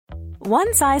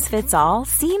One size fits all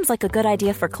seems like a good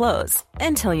idea for clothes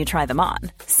until you try them on.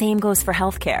 Same goes for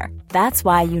healthcare. That's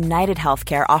why United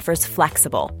Healthcare offers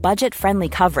flexible, budget-friendly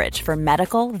coverage for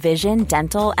medical, vision,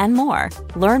 dental, and more.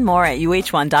 Learn more at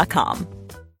uh1.com.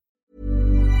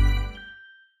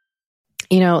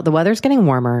 You know, the weather's getting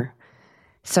warmer,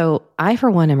 so I,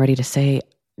 for one, am ready to say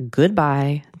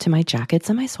goodbye to my jackets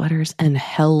and my sweaters and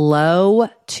hello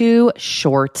to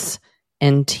shorts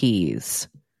and tees.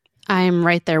 I'm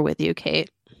right there with you, Kate.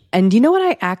 And you know what?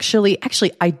 I actually,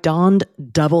 I donned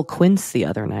double quince the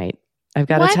other night. I've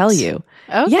got to tell you.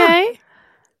 Okay.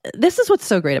 Yeah. This is what's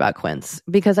so great about quince,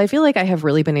 because I feel like I have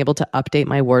really been able to update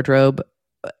my wardrobe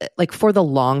like for the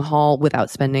long haul without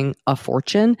spending a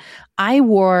fortune. I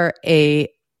wore a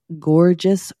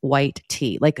gorgeous white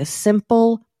tee, like a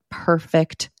simple,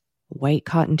 perfect white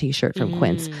cotton t-shirt from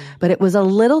Quince, but it was a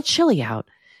little chilly out.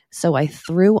 So I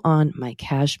threw on my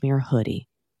cashmere hoodie,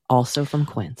 also from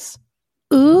Quince.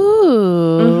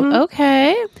 Ooh,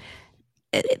 okay.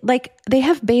 Like, they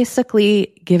have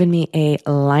basically given me a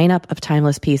lineup of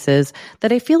timeless pieces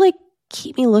that I feel like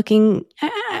keep me looking,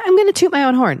 I'm going to toot my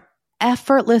own horn,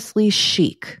 effortlessly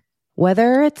chic,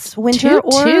 whether it's winter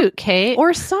Kate.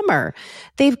 or summer.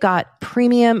 They've got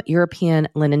premium European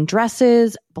linen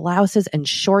dresses, blouses, and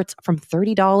shorts from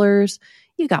 $30.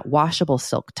 You got washable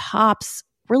silk tops,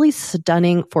 really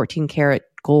stunning 14 karat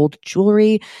gold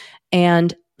jewelry,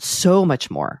 and so much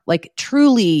more. Like,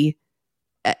 truly,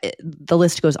 the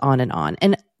list goes on.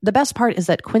 And the best part is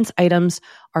that Quince items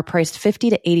are priced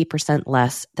 50 to 80%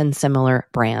 less than similar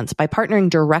brands. By partnering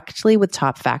directly with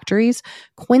top factories,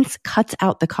 Quince cuts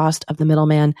out the cost of the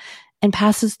middleman and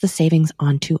passes the savings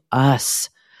on to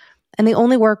us. And they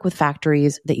only work with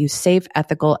factories that use safe,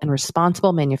 ethical, and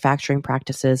responsible manufacturing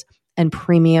practices and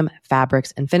premium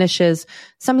fabrics and finishes,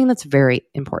 something that's very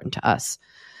important to us.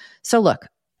 So look,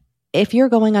 if you're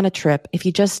going on a trip, if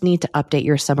you just need to update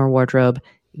your summer wardrobe,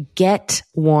 get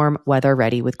warm weather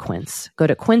ready with Quince. Go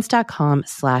to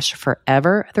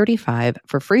quince.com/forever35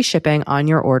 for free shipping on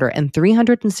your order and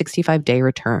 365-day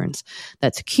returns.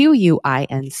 That's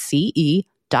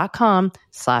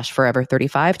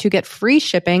QUINCE.com/forever35 to get free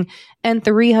shipping and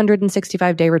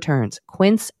 365-day returns.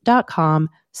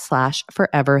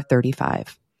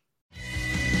 Quince.com/forever35.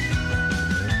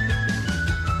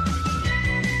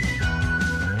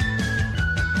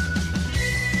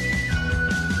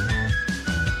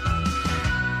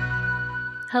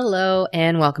 Hello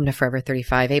and welcome to Forever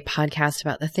 35, a podcast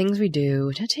about the things we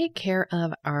do to take care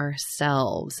of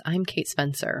ourselves. I'm Kate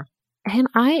Spencer. And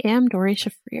I am Doree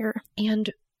Shafrir.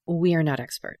 And we are not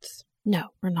experts.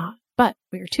 No, we're not. But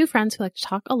we are two friends who like to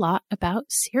talk a lot about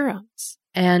serums.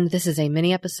 And this is a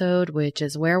mini episode, which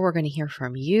is where we're going to hear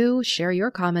from you, share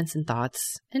your comments and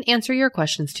thoughts, and answer your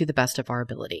questions to the best of our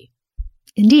ability.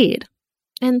 Indeed.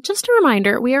 And just a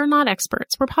reminder, we are not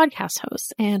experts. We're podcast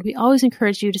hosts, and we always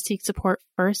encourage you to seek support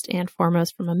first and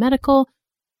foremost from a medical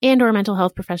and or mental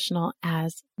health professional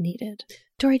as needed.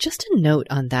 Doree, just a note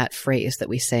on that phrase that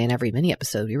we say in every mini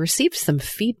episode. We received some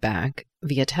feedback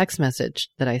via text message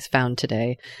that I found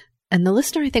today, and the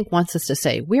listener, I think, wants us to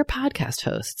say, we're podcast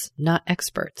hosts, not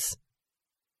experts.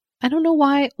 I don't know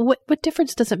why. What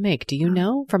difference does it make? Do you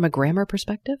know from a grammar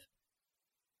perspective?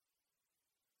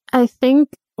 I think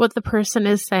what the person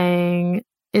is saying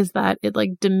is that it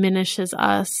like diminishes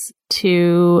us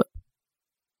to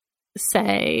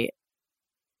say,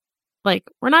 like,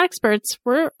 we're not experts.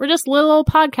 We're just little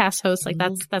podcast hosts. Like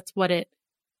that's what it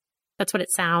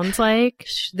sounds like.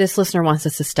 This listener wants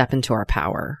us to step into our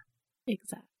power.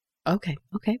 Exactly. Okay.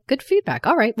 Good feedback.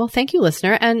 All right. Well, thank you,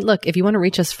 listener. And look, if you want to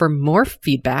reach us for more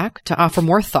feedback, to offer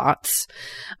more thoughts,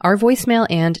 our voicemail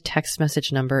and text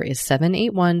message number is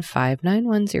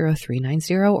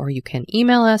 781-591-0390, or you can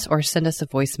email us or send us a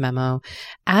voice memo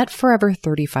at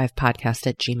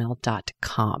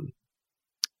forever35podcast@gmail.com.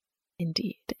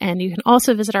 Indeed. And you can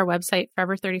also visit our website,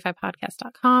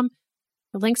 forever35podcast.com,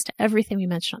 for links to everything we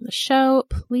mentioned on the show.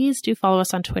 Please do follow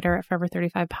us on Twitter at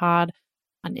forever35pod,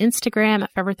 on Instagram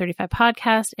at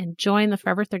forever35podcast, and join the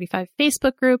Forever 35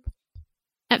 Facebook group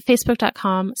at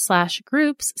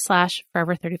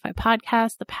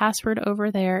facebook.com/groups/forever35podcast. The password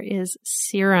over there is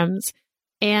serums.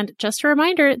 And just a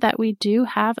reminder that we do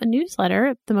have a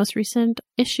newsletter, the most recent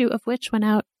issue of which went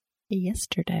out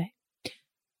yesterday.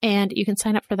 And you can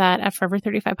sign up for that at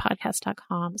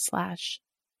forever35podcast.com/newsletter.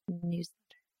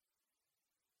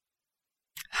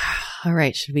 All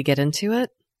right. Should we get into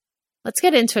it? Let's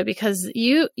get into it, because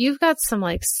you've got some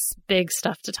like big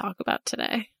stuff to talk about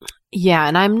today. Yeah,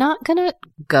 and I'm not going to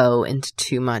go into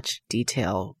too much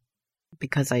detail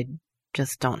because I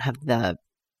just don't have the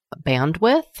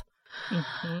bandwidth.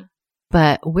 Mm-hmm.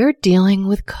 But we're dealing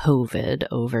with COVID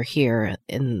over here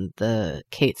in the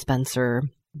Kate Spencer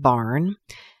barn.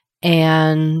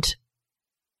 And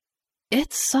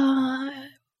it's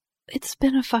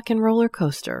been a fucking roller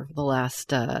coaster the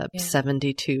last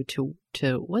 72 to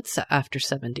what's after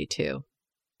 72?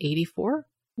 84?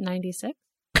 96?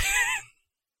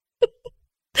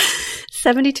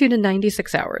 72 to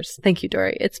 96 hours. Thank you,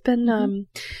 Dory. It's been, and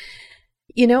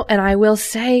I will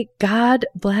say, God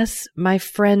bless my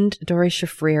friend Dory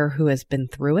Shafrir, who has been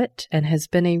through it and has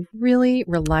been a really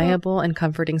reliable and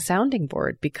comforting sounding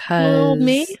board because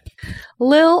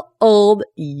Lil old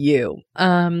you.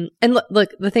 And look,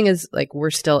 the thing is, like,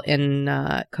 we're still in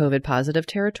COVID positive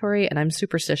territory, and I'm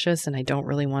superstitious, and I don't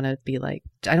really want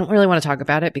to talk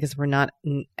about it because we're not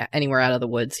anywhere out of the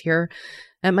woods here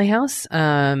at my house.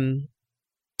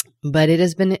 But it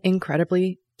has been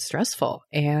incredibly stressful.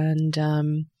 And,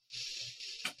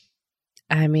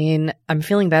 I'm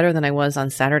feeling better than I was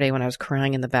on Saturday when I was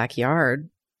crying in the backyard.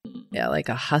 Yeah, like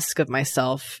a husk of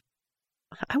myself.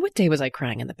 What day was I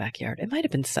crying in the backyard? It might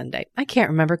have been Sunday. I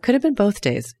can't remember. Could have been both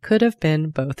days.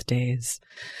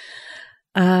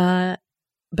 But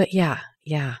yeah,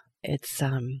 it's,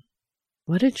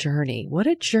 what a journey. What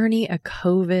a journey a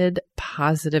COVID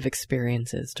positive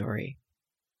experience is, Dory.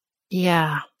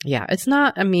 Yeah. Yeah. It's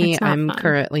not me. I'm fun.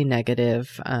 Currently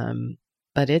negative.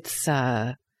 But it's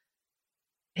not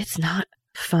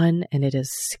fun, and it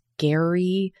is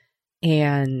scary.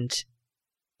 And,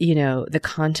 the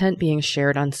content being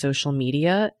shared on social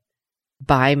media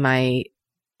by my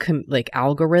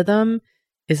algorithm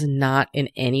is not in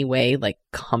any way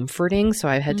comforting. So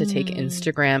I had to take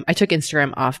Instagram. I took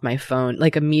Instagram off my phone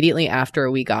immediately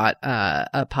after we got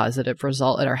a positive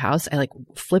result at our house. I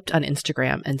flipped on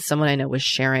Instagram, and someone I know was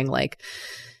sharing I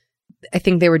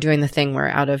think they were doing the thing where,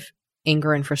 out of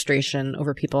anger and frustration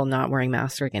over people not wearing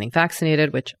masks or getting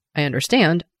vaccinated, which I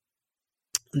understand,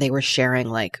 they were sharing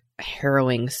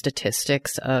harrowing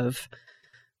statistics of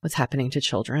what's happening to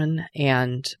children.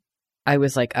 And I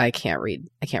was like, I can't read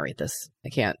this. I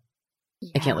can't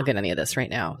look at any of this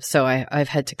right now. So I've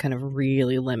had to kind of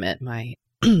really limit my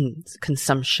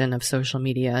consumption of social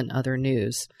media and other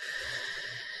news.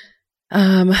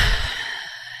 And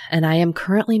I am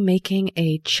currently making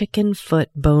a chicken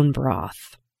foot bone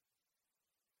broth.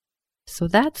 So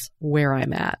that's where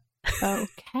I'm at.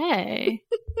 Okay.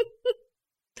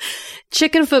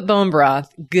 Chicken foot bone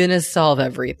broth, gonna solve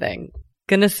everything.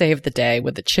 Gonna save the day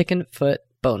with the chicken foot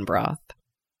bone broth.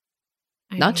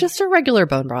 Not just a regular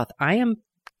bone broth. I am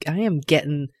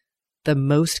getting the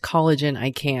most collagen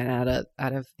I can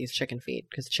out of these chicken feet,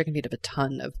 because chicken feet have a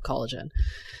ton of collagen.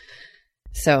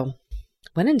 So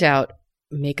when in doubt,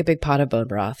 make a big pot of bone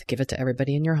broth, give it to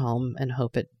everybody in your home, and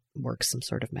hope it works some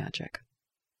sort of magic.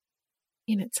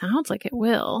 It sounds like it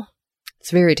will.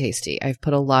 It's very tasty. I've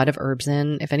put a lot of herbs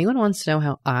in. If anyone wants to know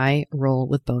how I roll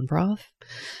with bone broth,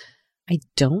 I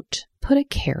don't put a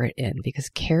carrot in because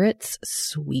carrots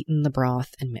sweeten the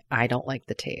broth and I don't like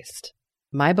the taste.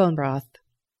 My bone broth,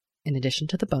 in addition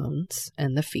to the bones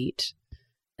and the feet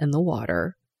and the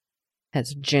water,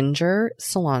 has ginger,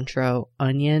 cilantro,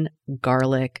 onion,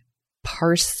 garlic,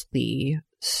 parsley,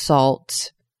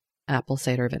 salt, apple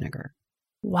cider vinegar.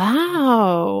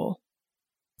 Wow.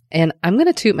 And I'm going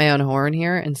to toot my own horn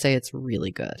here and say it's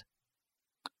really good.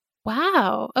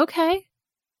 Wow. Okay.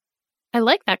 I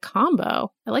like that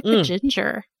combo. I like the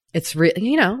ginger. It's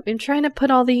really, I'm trying to put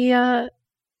all the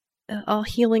all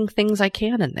healing things I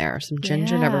can in there. Some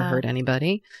ginger never hurt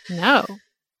anybody. No.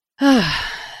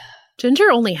 Ginger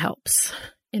only helps,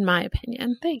 in my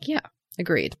opinion. Yeah,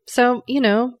 agreed. So,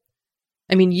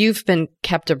 you've been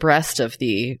kept abreast of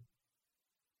the,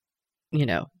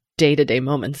 day-to-day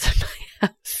moments of my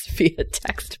house via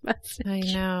text message. I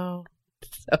know.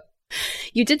 So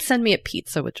you did send me a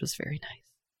pizza, which was very nice.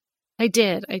 I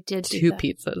did. Two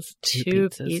pizzas. Two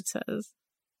pizzas.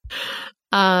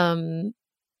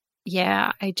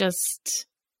 Yeah, I just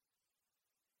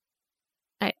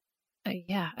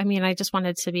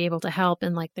wanted to be able to help,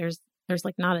 and there's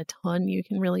not a ton you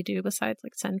can really do besides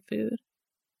send food.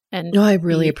 And no, I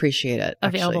really appreciate it.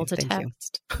 Available actually. to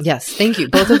text. Yes, thank you.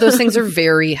 Both of those things are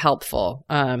very helpful.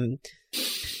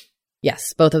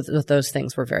 Yes, both of those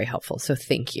things were very helpful. So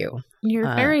thank you.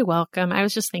 You're very welcome. I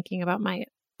was just thinking about my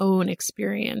own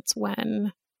experience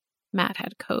when Matt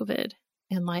had COVID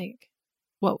and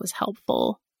what was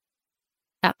helpful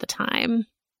at the time.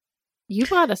 You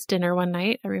bought us dinner one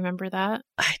night. I remember that.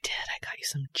 I did. I got you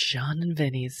some John and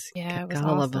Vinny's. Yeah, it was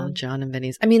gotta awesome. love John and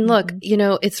Vinny's. Look,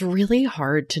 it's really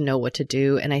hard to know what to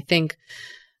do. And I think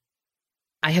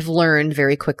I have learned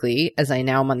very quickly, as I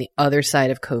now am on the other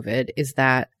side of COVID, is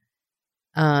that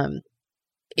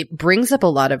it brings up a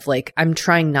lot of like, I'm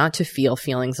trying not to feel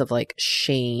feelings of like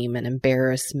shame and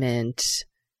embarrassment.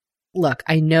 Look,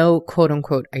 I know, quote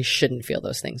unquote, I shouldn't feel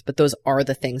those things, but those are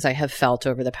the things I have felt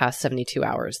over the past 72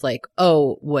 hours. Like,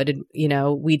 oh,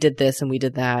 we did this and we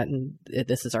did that and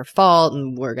this is our fault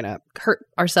and we're going to hurt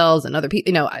ourselves and other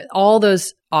people, all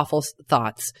those awful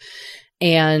thoughts.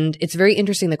 And it's very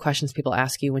interesting the questions people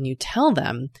ask you when you tell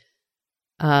them,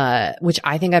 which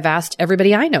I think I've asked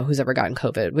everybody I know who's ever gotten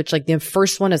COVID, which like the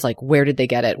first one is like, where did they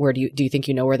get it? Where do you think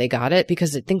you know where they got it?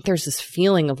 Because I think there's this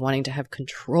feeling of wanting to have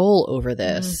control over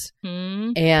this.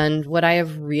 Mm-hmm. And what I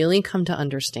have really come to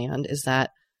understand is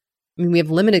that, we have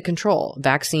limited control,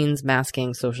 vaccines,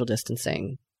 masking, social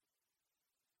distancing,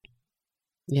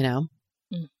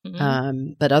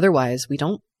 but otherwise we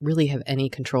don't really have any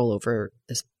control over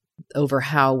this, over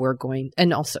how we're going.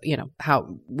 And also,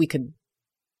 how we could,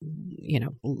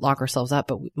 lock ourselves up,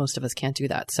 but most of us can't do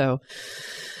that. So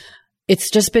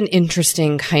it's just been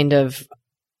interesting kind of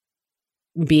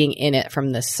being in it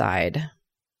from this side.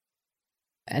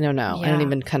 I don't know. Yeah. I don't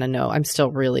even kind of know. I'm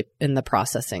still really in the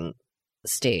processing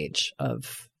stage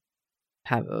of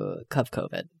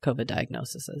COVID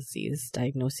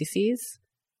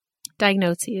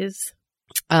diagnoses.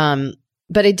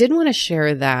 But I did want to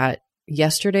share that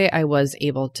yesterday I was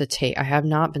able to I have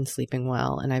not been sleeping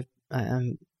well, and I've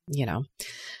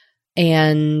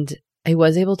and I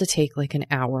was able to take like an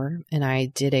hour, and I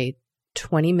did a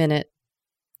 20-minute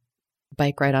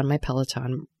bike ride on my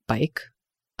Peloton bike,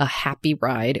 a happy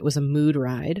ride. It was a mood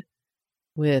ride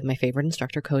with my favorite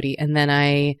instructor, Cody. And then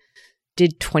I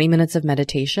did 20 minutes of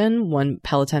meditation, one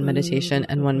Peloton meditation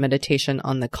and one meditation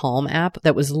on the Calm app.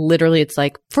 That was literally, it's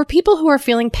like for people who are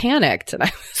feeling panicked. And I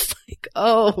was like,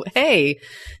 oh, hey,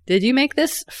 did you make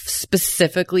this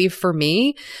specifically for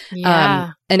me?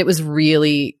 Yeah. And it was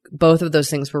really, both of those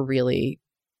things were really,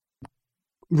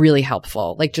 really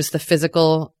helpful. Like just the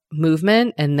physical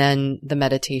movement and then the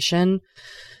meditation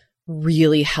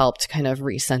really helped kind of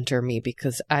recenter me,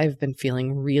 because I've been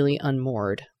feeling really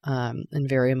unmoored and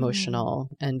very emotional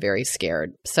and very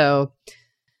scared. So,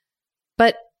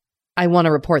 but I want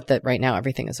to report that right now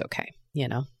everything is okay,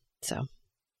 so.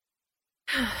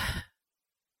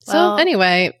 So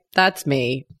anyway, that's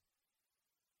me.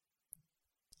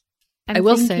 I'm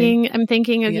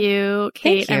thinking of you,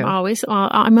 Kate. You.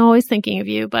 I'm always thinking of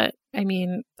you, but I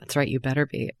mean, that's right. You better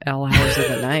be all hours of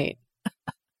the night.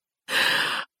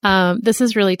 This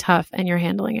is really tough and you're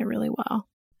handling it really well.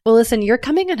 Well, listen, you're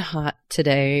coming in hot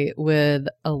today with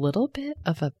a little bit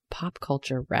of a pop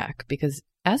culture wreck, because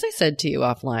as I said to you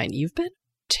offline, you've been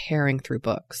tearing through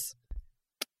books.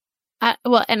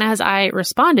 And as I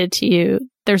responded to you,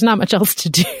 there's not much else to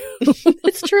do.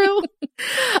 It's true.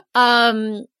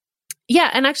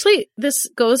 Yeah. And actually this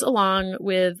goes along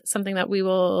with something that we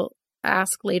will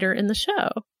ask later in the show.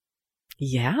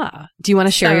 Yeah. Do you want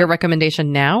to share your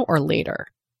recommendation now or later?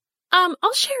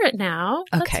 I'll share it now.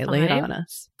 Okay, lay it on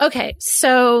us. Okay,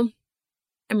 so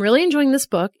I'm really enjoying this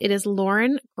book. It is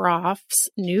Lauren Groff's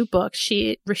new book.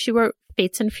 She wrote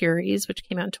Fates and Furies, which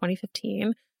came out in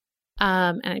 2015.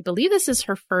 And I believe this is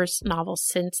her first novel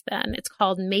since then. It's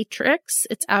called Matrix.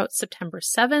 It's out September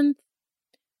 7th,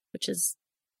 which is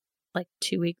like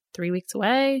 3 weeks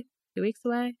away, 2 weeks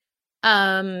away.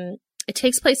 It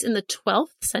takes place in the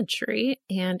 12th century,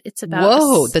 and it's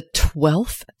about the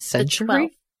 12th century? The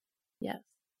 12th. Yes.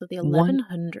 So the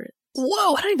 1100s.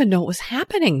 Whoa, I don't even know what was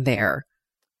happening there.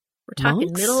 We're talking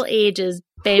Monks? Middle Ages,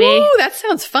 baby. Ooh, that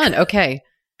sounds fun. Okay.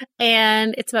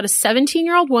 And it's about a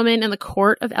 17-year-old woman in the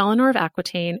court of Eleanor of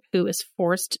Aquitaine who is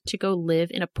forced to go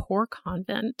live in a poor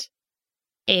convent,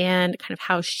 and kind of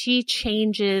how she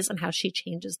changes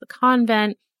the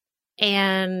convent.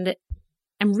 And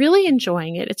I'm really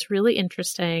enjoying it. It's really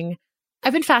interesting.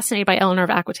 I've been fascinated by Eleanor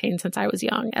of Aquitaine since I was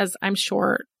young, as I'm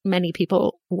sure many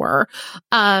people were,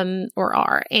 or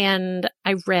are. And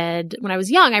when I was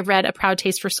young, I read A Proud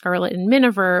Taste for Scarlet and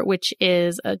Miniver, which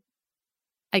is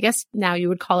I guess now you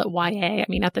would call it YA. I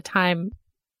mean, at the time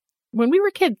when we were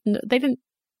kids, they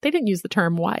didn't use the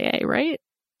term YA, right?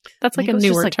 That's like a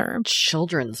newer term.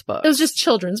 Children's books. It was just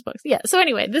children's books. Yeah. So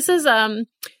anyway, this is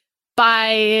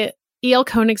by E.L.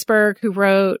 Konigsberg, who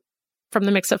wrote From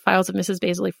the Mixed-Up Files of Mrs.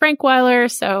 Basil Frankweiler.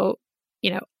 So,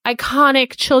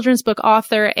 iconic children's book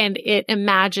author, and it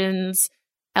imagines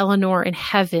Eleanor in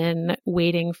heaven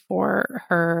waiting for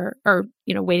her, or,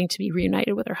 waiting to be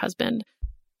reunited with her husband.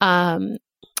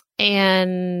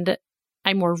 And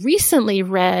I more recently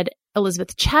read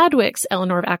Elizabeth Chadwick's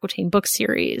Eleanor of Aquitaine book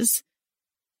series.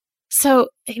 So,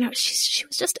 she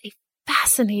was just a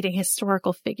fascinating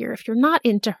historical figure. If you're not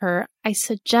into her, I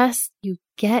suggest you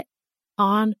get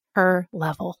on her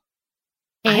level.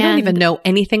 And, I don't even know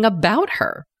anything about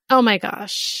her. Oh my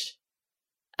gosh.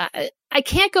 I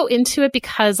can't go into it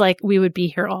because like we would be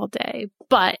here all day,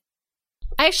 but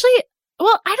I don't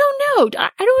know.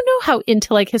 I don't know how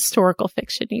into like historical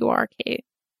fiction you are, Kate.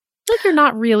 I feel like you're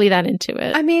not really that into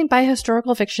it. I mean, by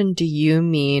historical fiction, do you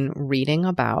mean reading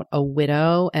about a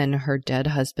widow and her dead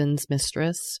husband's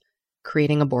mistress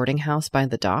creating a boarding house by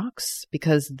the docks?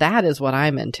 Because that is what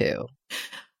I'm into.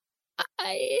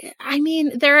 I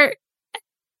mean,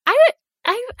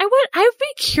 I would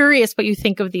be curious what you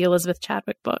think of the Elizabeth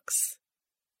Chadwick books.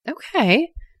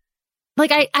 Okay.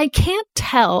 Like, I can't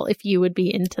tell if you would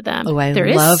be into them. Oh, I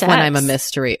love when I'm a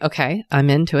mystery. Okay, I'm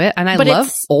into it. And I love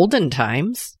olden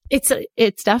times.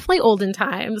 It's definitely olden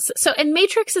times. So, and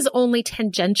Matrix is only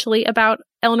tangentially about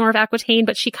Eleanor of Aquitaine,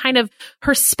 but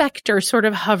her specter sort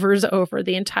of hovers over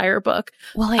the entire book.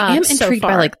 Well, I am intrigued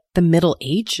by like the Middle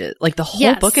Ages. Like the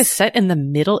whole book is set in the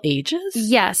Middle Ages?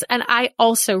 Yes. And I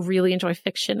also really enjoy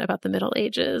fiction about the Middle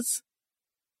Ages.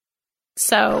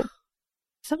 So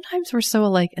sometimes we're so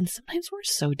alike and sometimes we're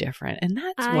so different. And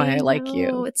that's why I like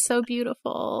you. It's so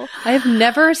beautiful. I have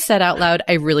never said out loud,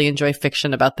 I really enjoy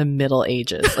fiction about the Middle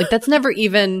Ages. Like that's I've never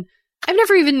even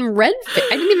read,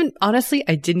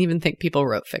 I didn't even think people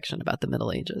wrote fiction about the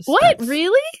Middle Ages. What?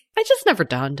 Really? It just never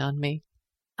dawned on me.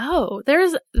 Oh,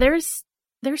 there's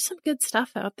some good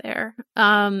stuff out there.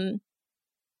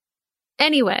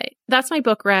 Anyway, that's my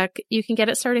book rec. You can get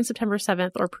it starting September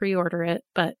 7th or pre-order it,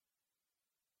 but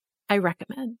I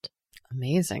recommend.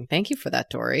 Amazing. Thank you for that,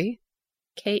 Dory.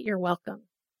 Kate, you're welcome.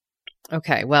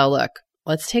 Okay. Well, look,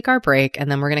 let's take our break and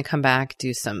then we're going to come back,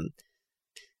 do some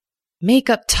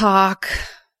makeup talk,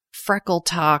 freckle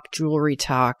talk, jewelry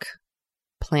talk,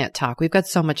 plant talk. We've got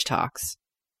so much talks.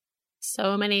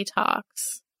 So many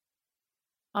talks.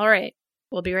 All right.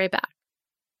 We'll be right back.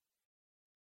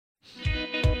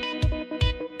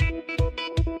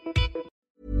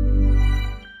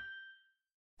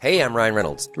 Hey, I'm Ryan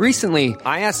Reynolds. Recently,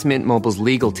 I asked Mint Mobile's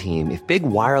legal team if big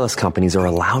wireless companies are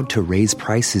allowed to raise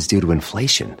prices due to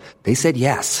inflation. They said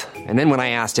yes. And then when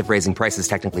I asked if raising prices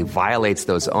technically violates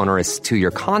those onerous 2-year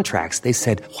contracts, they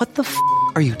said, "What the f***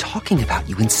 are you talking about,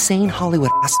 you insane Hollywood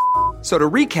ass f- So to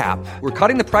recap, we're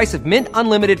cutting the price of Mint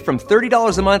Unlimited from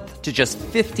 $30 a month to just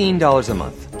 $15 a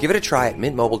month. Give it a try at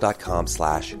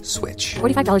mintmobile.com/switch.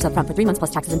 $45 up front for 3 months plus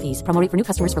taxes and fees. Promo rate for new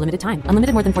customers for limited time.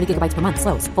 Unlimited more than 40 gigabytes per month.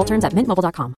 Slows full terms at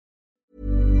mintmobile.com.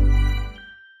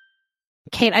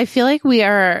 Kate, I feel like we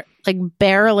are like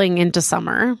barreling into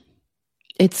summer.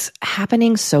 It's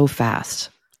happening so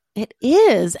fast. It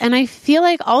is. And I feel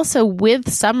like also with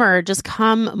summer just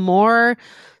come more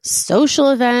social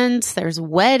events. There's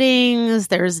weddings,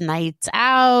 there's nights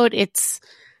out, it's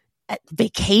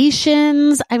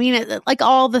vacations. I mean, like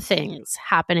all the things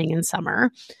happening in summer.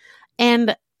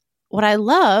 And what I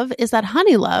love is that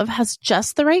Honeylove has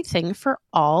just the right thing for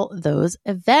all those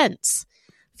events.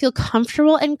 Feel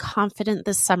comfortable and confident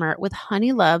this summer with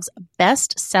Honeylove's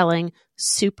best-selling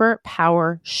Super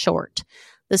Power Short.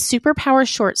 The Super Power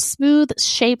Short smooths,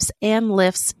 shapes, and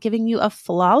lifts, giving you a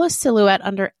flawless silhouette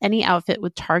under any outfit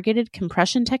with targeted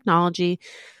compression technology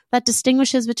that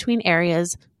distinguishes between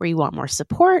areas where you want more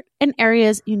support and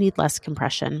areas you need less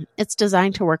compression. It's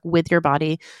designed to work with your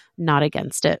body, not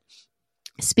against it.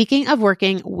 Speaking of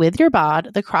working with your bod,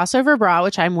 the crossover bra,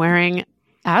 which I'm wearing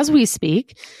as we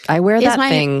speak. I wear that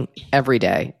thing every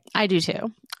day. I do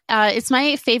too. It's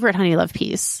my favorite Honeylove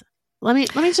piece. Let me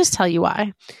just tell you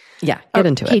why. Yeah, get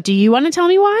into it. Okay, do you want to tell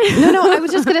me why? No, I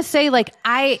was just going to say, like,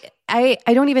 I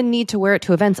don't even need to wear it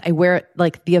to events. I wear it,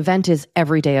 like, the event is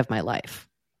every day of my life.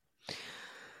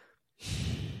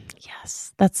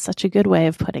 Yes, that's such a good way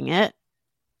of putting it.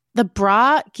 The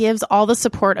bra gives all the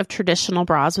support of traditional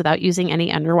bras without using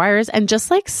any underwires. And just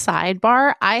like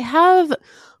sidebar, I have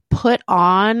put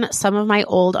on some of my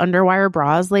old underwire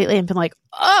bras lately and been like,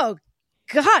 oh,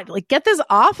 God, like, get this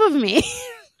off of me.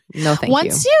 No, thank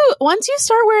you. Once you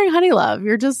start wearing Honeylove,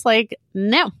 you're just like,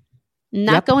 no,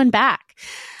 not going back.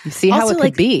 You see how it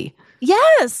could be.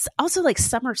 Yes. Also, like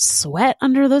summer sweat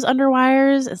under those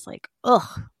underwires is like,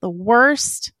 ugh, the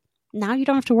worst. Now you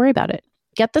don't have to worry about it.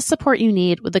 Get the support you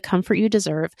need with the comfort you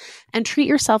deserve and treat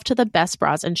yourself to the best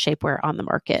bras and shapewear on the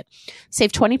market.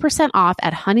 Save 20% off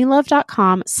at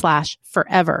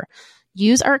honeylove.com/forever.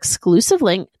 Use our exclusive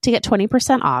link to get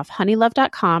 20% off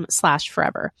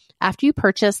honeylove.com/forever. After you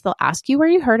purchase, they'll ask you where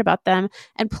you heard about them,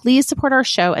 and please support our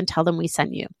show and tell them we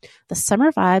sent you. The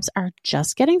summer vibes are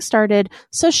just getting started,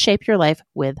 so shape your life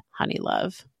with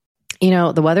Honeylove. You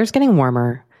know, the weather's getting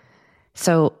warmer,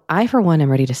 so I, for one, am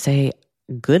ready to say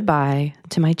goodbye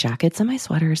to my jackets and my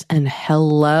sweaters and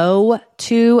hello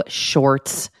to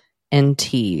shorts and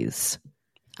tees.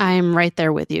 I'm right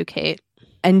there with you, Kate.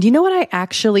 And you know what? I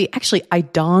actually, I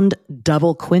donned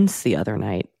double quince the other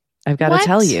night. I've got to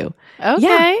tell you. Okay.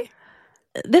 Yeah.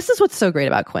 This is what's so great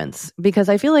about quince, because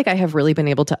I feel like I have really been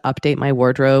able to update my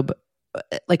wardrobe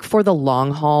like for the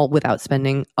long haul without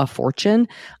spending a fortune.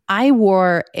 I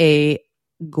wore a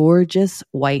gorgeous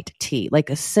white tee, like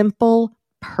a simple,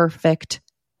 perfect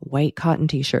white cotton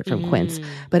t-shirt from Quince,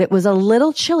 but it was a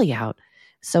little chilly out.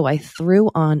 So I threw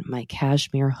on my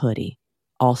cashmere hoodie,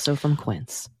 also from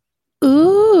Quince.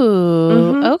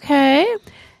 Ooh, okay.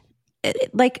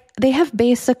 Like they have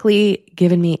basically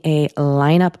given me a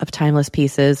lineup of timeless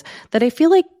pieces that I feel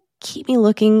like keep me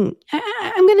looking,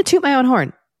 I'm going to toot my own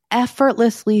horn,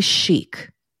 effortlessly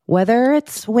chic, whether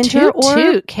it's winter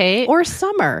Kate. or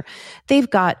summer. They've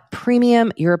got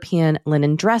premium European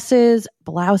linen dresses,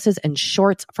 blouses, and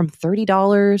shorts from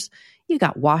 $30. You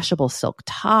got washable silk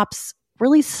tops,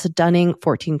 really stunning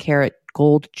 14 karat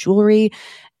gold jewelry,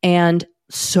 and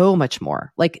so much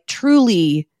more. Like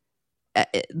truly,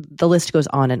 the list goes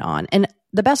on. And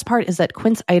the best part is that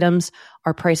Quince items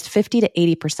are priced 50 to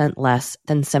 80% less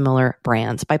than similar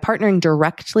brands. By partnering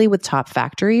directly with top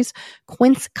factories,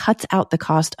 Quince cuts out the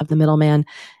cost of the middleman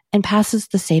and passes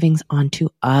the savings on to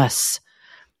us.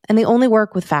 And they only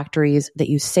work with factories that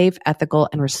use safe, ethical,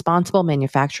 and responsible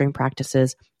manufacturing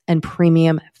practices and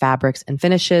premium fabrics and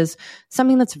finishes,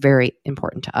 something that's very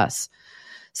important to us.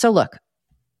 So look,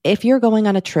 if you're going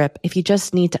on a trip, if you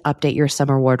just need to update your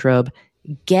summer wardrobe,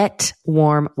 get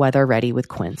warm weather ready with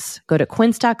Quince. Go to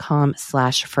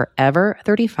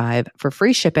quince.com/forever35 for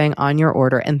free shipping on your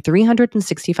order and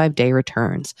 365-day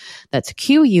returns. That's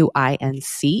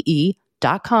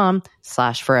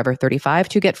QUINCE.com/forever35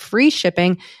 to get free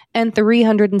shipping and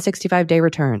 365-day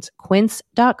returns.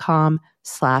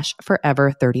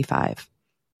 Quince.com/forever35.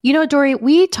 You know, Dory,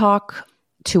 we talk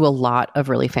to a lot of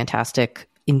really fantastic,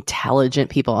 intelligent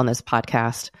people on this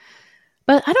podcast.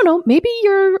 But I don't know, maybe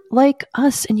you're like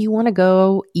us and you want to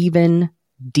go even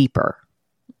deeper.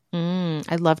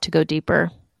 I'd love to go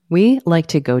deeper. We like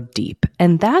to go deep.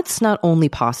 And that's not only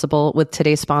possible with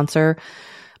today's sponsor,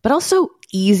 but also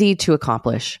easy to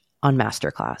accomplish on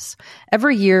Masterclass.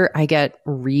 Every year I get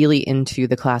really into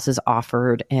the classes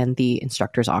offered and the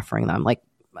instructors offering them. Like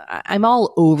I'm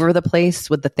all over the place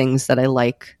with the things that I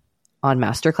like on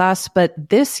Masterclass. But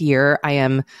this year I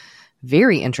am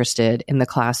very interested in the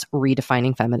class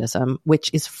Redefining Feminism, which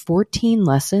is 14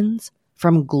 lessons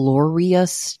from Gloria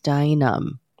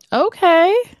Steinem.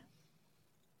 Okay.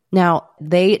 Now,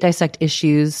 they dissect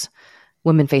issues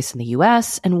women face in the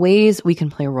U.S. and ways we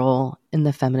can play a role in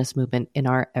the feminist movement in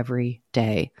our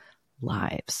everyday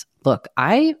lives. Look,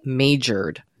 I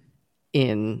majored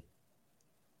in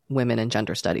women and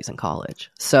gender studies in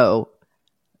college, so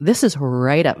this is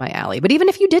right up my alley. But even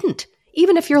if you didn't,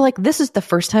 even if you're like, this is the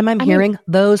first time I'm hearing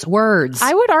those words.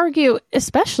 I would argue,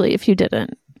 especially if you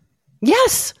didn't.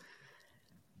 Yes.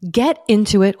 Get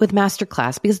into it with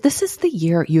Masterclass, because this is the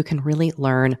year you can really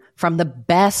learn from the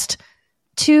best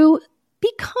to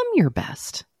become your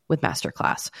best with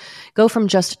Masterclass. Go from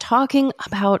just talking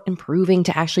about improving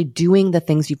to actually doing the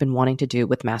things you've been wanting to do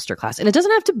with Masterclass. And it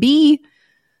doesn't have to be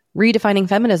Redefining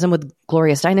Feminism with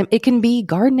Gloria Steinem. It can be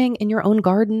gardening in your own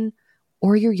garden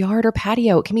or your yard or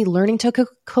patio. It can be learning to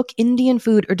cook Indian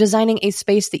food or designing a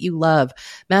space that you love.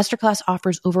 Masterclass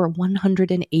offers over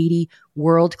 180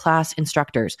 world-class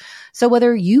instructors. So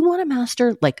whether you want to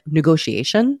master like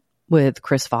negotiation with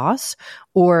Chris Voss,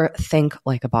 or think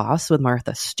like a boss with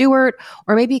Martha Stewart,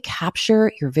 or maybe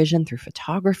capture your vision through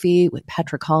photography with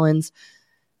Petra Collins,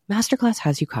 Masterclass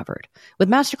has you covered. With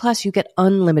Masterclass, you get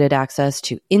unlimited access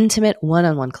to intimate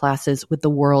one-on-one classes with the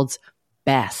world's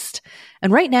best.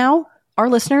 And right now, our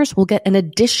listeners will get an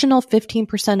additional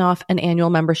 15% off an annual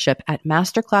membership at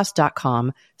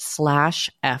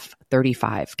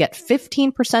masterclass.com/F35. Get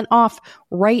 15% off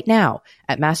right now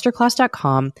at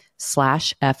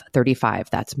masterclass.com/F35.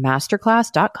 That's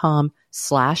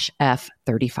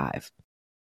masterclass.com/F35.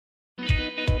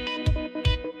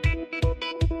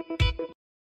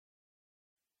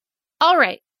 All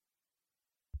right.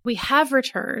 We have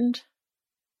returned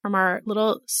from our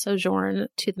little sojourn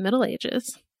to the Middle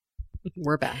Ages.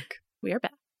 We're back. We are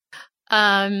back.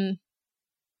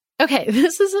 Okay,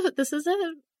 this is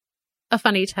a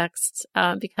funny text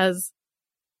because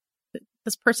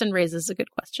this person raises a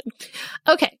good question.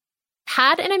 Okay.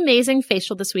 Had an amazing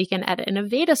facial this weekend at an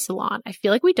Aveda salon. I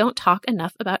feel like we don't talk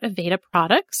enough about Aveda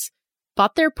products.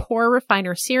 Bought their pore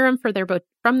refiner serum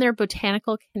from their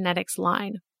Botanical Kinetics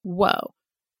line. Whoa.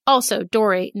 Also,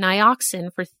 Dory,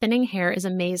 Nioxin for thinning hair is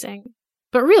amazing.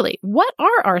 But really, what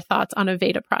are our thoughts on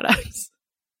Aveda products?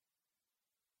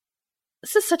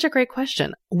 This is such a great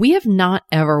question. We have not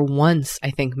ever once,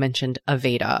 I think, mentioned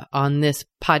Aveda on this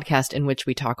podcast in which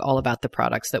we talk all about the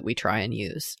products that we try and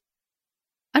use.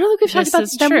 I don't think we've talked about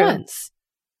them once.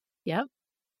 Yep.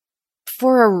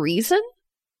 For a reason?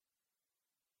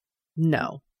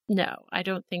 No. No, I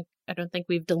don't think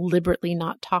we've deliberately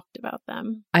not talked about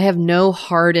them. I have no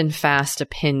hard and fast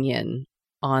opinion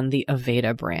on the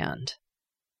Aveda brand.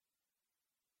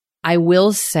 I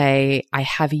will say I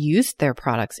have used their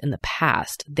products in the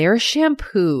past. Their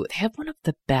shampoo, they have one of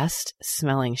the best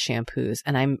smelling shampoos,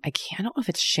 and I don't know if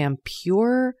it's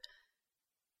Shampure.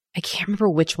 I can't remember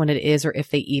which one it is or if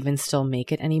they even still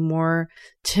make it anymore.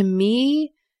 To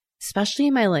me, especially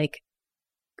in my like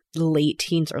late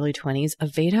teens, early 20s,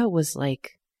 Aveda was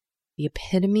like the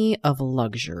epitome of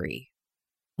luxury.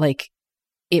 Like,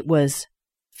 it was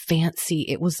fancy.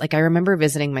 It was like, I remember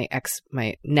visiting my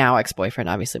now ex-boyfriend,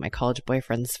 obviously my college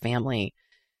boyfriend's family.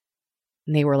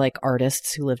 And they were like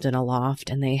artists who lived in a loft,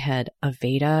 and they had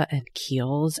Aveda and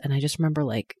Kiehl's. And I just remember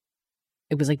like,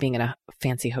 it was like being in a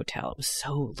fancy hotel. It was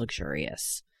so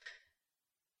luxurious.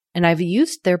 And I've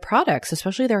used their products,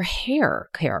 especially their hair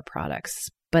care products,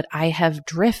 but I have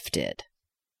drifted.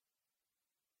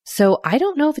 So I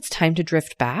don't know if it's time to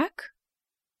drift back.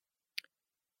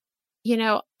 You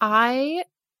know, I,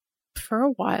 for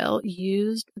a while,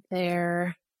 used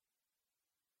their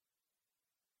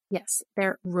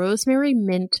rosemary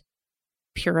mint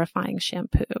purifying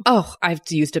shampoo. Oh, I've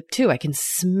used it too. I can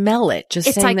smell it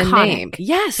just saying iconic. The name.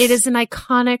 Yes. It is an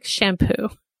iconic shampoo.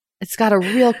 It's got a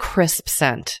real crisp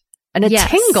scent. And a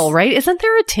tingle, right? Isn't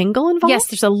there a tingle involved? Yes,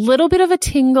 there's a little bit of a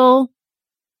tingle.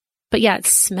 But yeah, it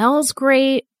smells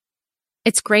great.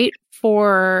 It's great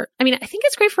for, I think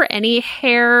it's great for any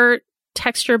hair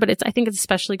texture, but I think it's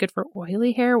especially good for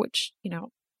oily hair, which, I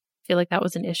feel like that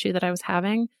was an issue that I was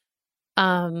having.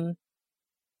 So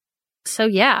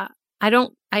yeah, I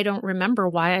don't remember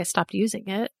why I stopped using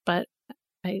it, but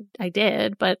I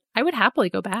did, but I would happily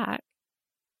go back.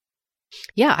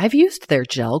 Yeah, I've used their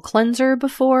gel cleanser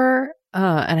before,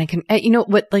 and I can,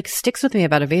 what like sticks with me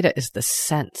about Aveda is the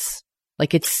scents.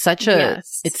 Like it's such a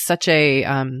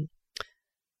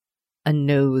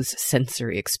nose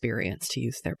sensory experience to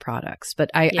use their products, but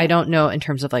I don't know in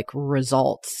terms of like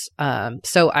results.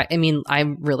 So I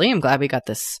really am glad we got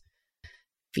this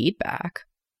feedback.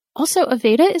 Also,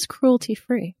 Aveda is cruelty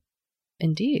free.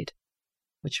 Indeed.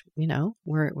 Which,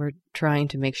 we're trying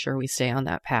to make sure we stay on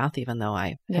that path, even though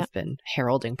I have been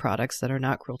heralding products that are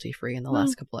not cruelty-free in the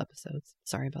last couple episodes.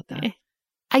 Sorry about that.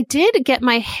 I did get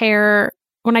my hair,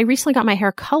 when I recently got my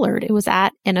hair colored, it was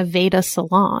at an Aveda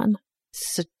salon.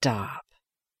 Stop.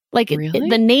 Like, really?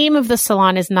 The name of the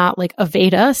salon is not like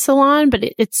Aveda Salon, but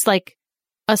it's like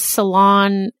a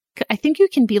salon. I think you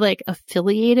can be like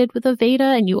affiliated with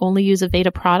Aveda and you only use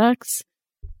Aveda products.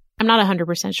 I'm not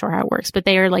 100% sure how it works, but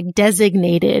they are like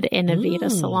designated an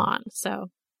Aveda salon. So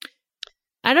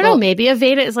I don't know. Maybe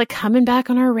Aveda is like coming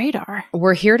back on our radar.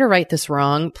 We're here to right this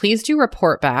wrong. Please do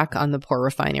report back on the Pore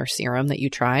Refiner serum that you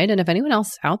tried. And if anyone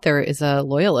else out there is a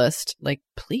loyalist, like,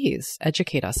 please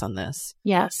educate us on this.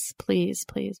 Yes, please,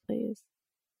 please, please.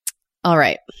 All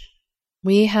right.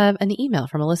 We have an email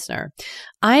from a listener.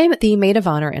 I'm the maid of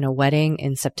honor in a wedding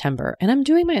in September, and I'm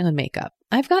doing my own makeup.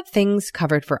 I've got things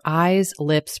covered for eyes,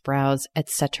 lips, brows,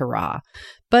 etc.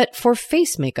 But for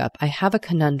face makeup, I have a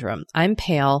conundrum. I'm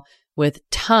pale with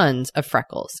tons of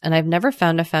freckles, and I've never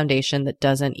found a foundation that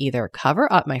doesn't either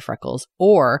cover up my freckles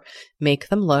or make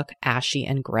them look ashy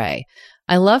and gray.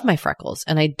 I love my freckles,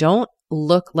 and I don't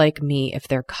look like me if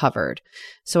they're covered,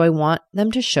 so I want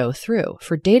them to show through.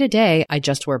 For day-to-day, I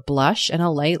just wear blush and a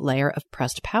light layer of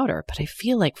pressed powder, but I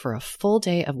feel like for a full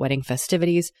day of wedding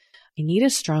festivities, I need a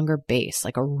stronger base,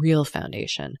 like a real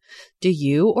foundation. Do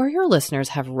you or your listeners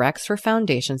have recs for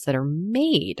foundations that are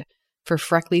made for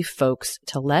freckly folks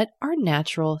to let our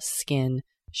natural skin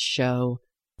show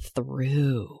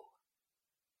through?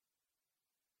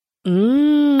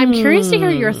 I'm curious to hear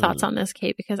your thoughts on this,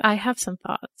 Kate, because I have some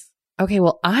thoughts. Okay,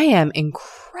 well, I am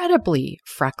incredibly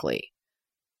freckly.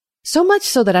 So much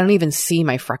so that I don't even see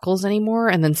my freckles anymore,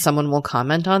 and then someone will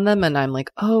comment on them and I'm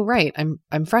like, "Oh, right,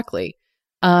 I'm freckly."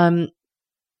 And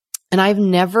I've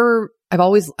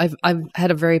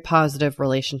had a very positive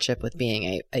relationship with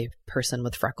being a person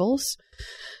with freckles.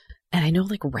 And I know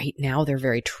like right now they're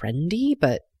very trendy,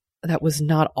 but that was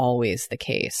not always the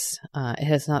case. It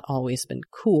has not always been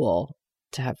cool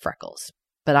to have freckles,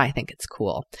 but I think it's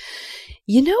cool.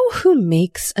 You know who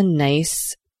makes a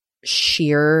nice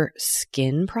sheer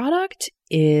skin product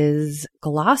is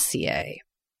Glossier.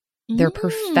 Their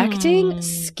perfecting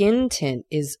skin tint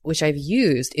which I've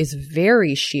used, is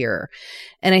very sheer.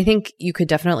 And I think you could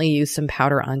definitely use some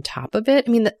powder on top of it.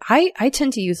 I mean, I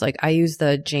tend to use I use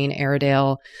the Jane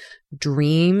Iredale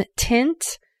Dream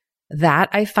Tint. That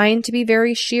I find to be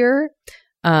very sheer.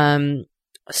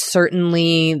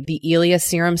 Certainly the Ilia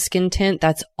Serum Skin Tint,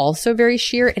 that's also very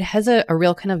sheer. It has a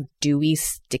real kind of dewy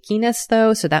stickiness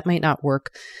though, so that might not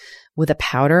work with a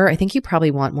powder. I think you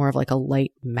probably want more of a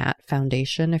light matte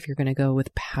foundation if you're going to go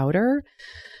with powder.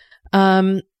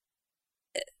 But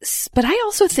I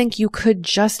also think you could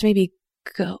just maybe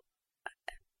go,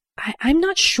 I'm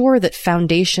not sure that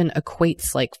foundation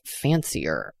equates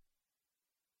fancier.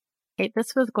 Okay,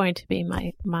 this was going to be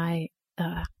my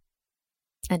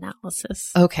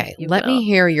analysis. Okay, let me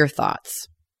hear your thoughts.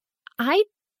 I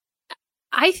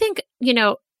think,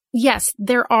 yes,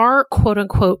 there are quote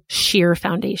unquote sheer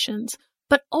foundations,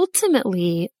 but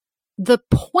ultimately the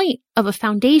point of a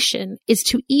foundation is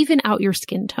to even out your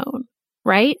skin tone,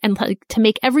 right? And to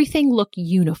make everything look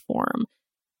uniform.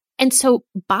 And so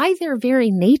by their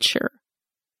very nature,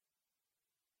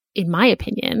 in my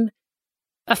opinion,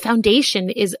 a foundation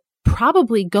is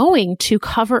probably going to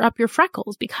cover up your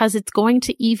freckles because it's going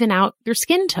to even out your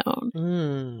skin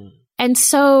tone. And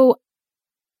so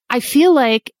I feel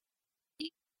like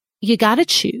you got to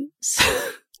choose.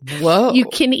 Whoa. You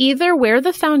can either wear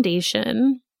the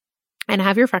foundation and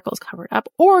have your freckles covered up,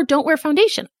 or don't wear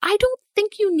foundation. I don't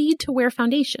think you need to wear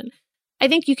foundation. I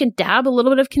think you can dab a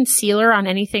little bit of concealer on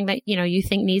anything that, you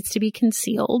think needs to be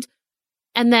concealed.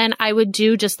 And then I would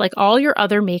do just all your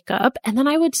other makeup, and then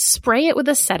I would spray it with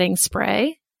a setting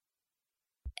spray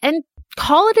and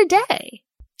call it a day.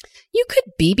 You could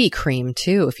BB cream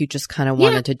too if you just kind of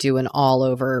wanted to do an all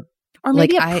over. Or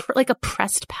maybe a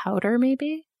pressed powder,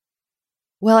 maybe?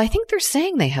 Well, I think they're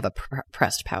saying they have a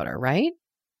pressed powder, right?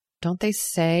 Don't they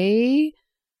say?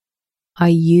 I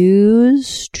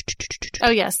use... Oh,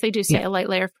 yes, they do say a light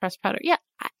layer of pressed powder. Yeah,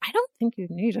 I don't think you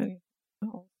need any.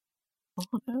 Oh,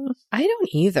 I don't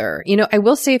either. I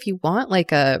will say if you want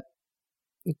a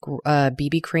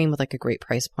BB cream with a great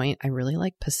price point, I really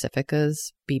like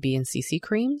Pacifica's BB and CC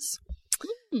creams.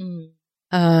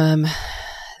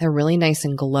 They're really nice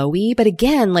and glowy, but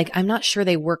again, I'm not sure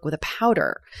they work with a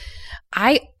powder.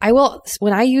 I will,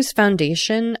 when I use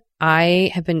foundation,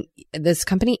 this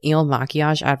company Il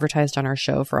Maquillage advertised on our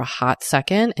show for a hot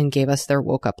second and gave us their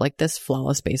Woke Up Like This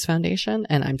Flawless Base Foundation.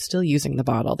 And I'm still using the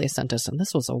bottle they sent us. And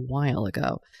this was a while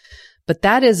ago, but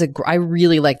that is I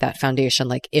really like that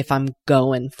foundation. If I'm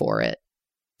going for it.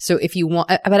 So if you want,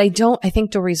 but I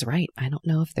think Dory's right. I don't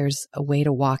know if there's a way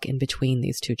to walk in between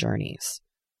these two journeys.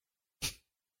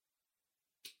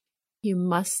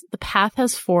 The path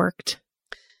has forked.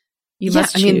 You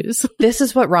must choose. This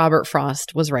is what Robert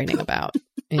Frost was writing about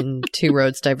in Two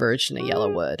Roads Diverged in a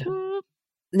Yellow Wood.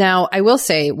 Now, I will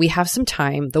say we have some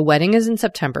time. The wedding is in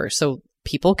September, so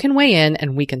people can weigh in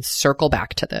and we can circle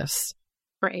back to this.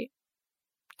 Right.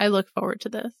 I look forward to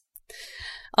this.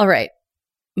 All right.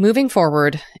 Moving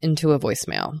forward into a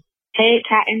voicemail. Hey,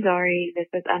 Kat and Dory. This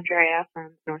is Andrea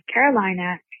from North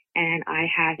Carolina, and I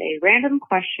have a random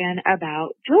question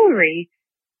about jewelry.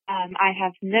 I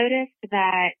have noticed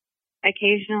that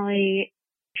occasionally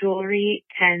jewelry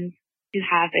tends to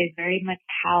have a very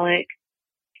metallic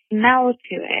smell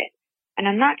to it. And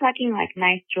I'm not talking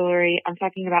nice jewelry. I'm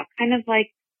talking about kind of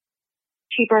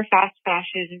cheaper, fast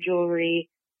fashion jewelry.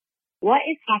 What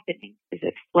is happening? Is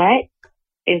it sweat?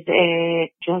 Is it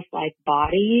just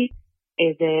body?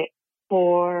 Is it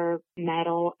poor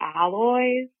metal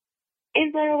alloys?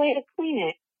 Is there a way to clean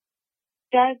it?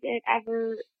 Does it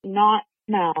ever not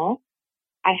smell?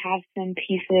 I have some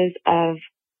pieces of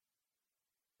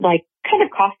kind of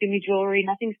costumey jewelry,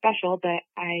 nothing special, but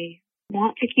I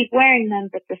want to keep wearing them,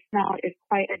 but the smell is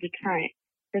quite a deterrent.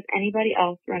 Does anybody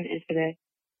else run into this?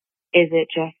 Is it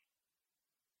just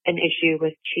an issue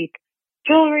with cheap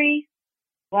jewelry?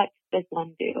 What does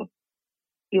one do?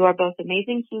 You are both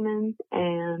amazing humans,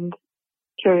 and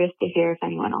curious to hear if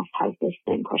anyone else has this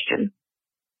same question.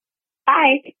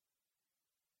 Bye.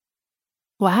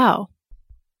 Wow.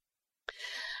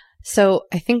 So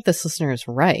I think this listener is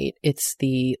right. It's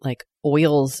the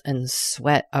oils and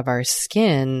sweat of our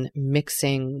skin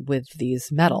mixing with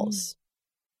these metals.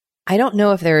 I don't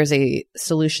know if there is a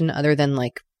solution other than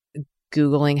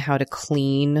Googling how to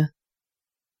clean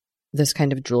this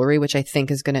kind of jewelry, which I think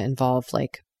is going to involve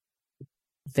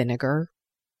vinegar,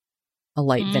 a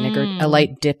light vinegar, a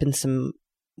light dip in some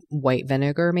white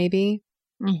vinegar, maybe.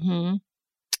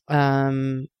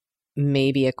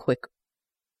 Maybe a quick,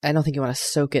 I don't think you want to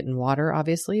soak it in water,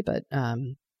 obviously, but,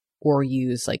 or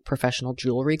use professional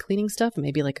jewelry cleaning stuff.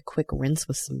 Maybe a quick rinse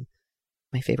with some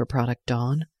my favorite product,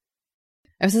 Dawn.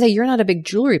 I was going to say, you're not a big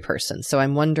jewelry person, so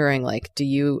I'm wondering, like,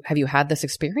 have you had this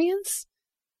experience?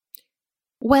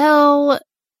 Well,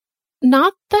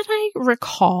 not that I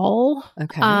recall.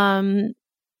 Okay.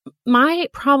 My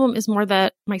problem is more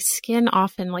that my skin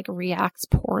often like reacts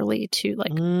poorly to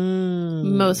like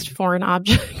most foreign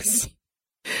objects.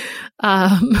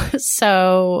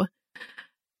 So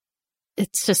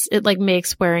it like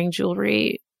makes wearing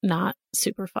jewelry not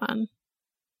super fun.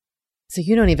 So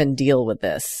you don't even deal with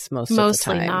this mostly of the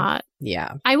time. Not.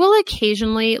 Yeah. I will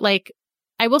occasionally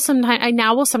I will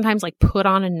sometimes like put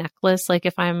on a necklace, like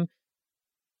if I'm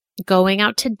going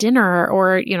out to dinner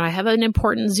or, I have an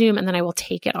important Zoom, and then I will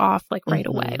take it off like right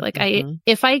away. Like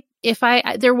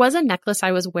there was a necklace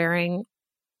I was wearing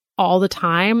all the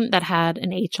time that had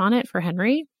an H on it for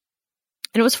Henry,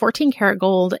 and it was 14 karat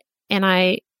gold, and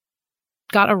I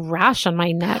got a rash on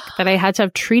my neck that I had to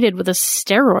have treated with a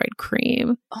steroid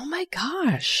cream. Oh my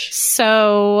gosh.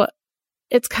 So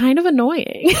it's kind of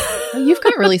annoying. You've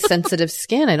got really sensitive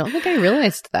skin. I don't think I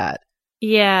realized that.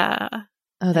 Yeah.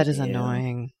 Oh, that is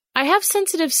annoying. I have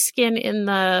sensitive skin in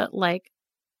the like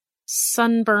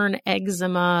sunburn,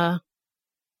 eczema,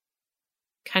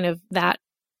 kind of that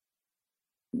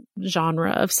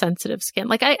genre of sensitive skin.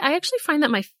 Like I actually find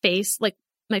that my face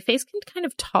can kind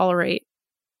of tolerate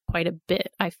quite a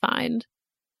bit, I find.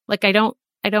 Like I don't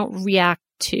react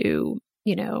to,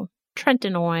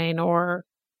 tretinoin or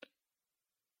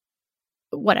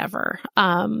whatever.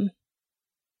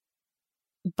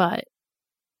 But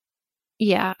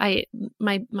yeah,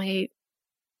 my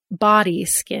body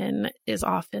skin is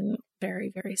often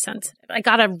very, very sensitive. I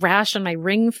got a rash on my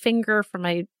ring finger from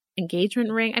my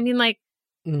engagement ring. I mean, like,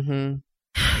 it's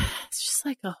just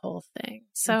like a whole thing.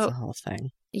 So it's a whole thing.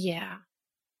 Yeah.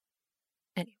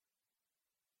 Anyway.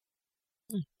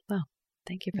 Well,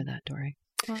 thank you for that, Dory.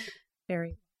 Well,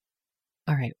 very.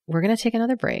 All right, we're going to take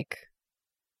another break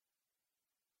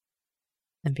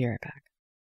and be right back.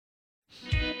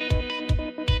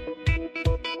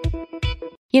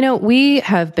 We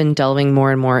have been delving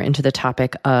more and more into the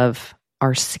topic of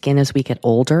our skin as we get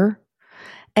older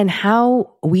and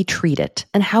how we treat it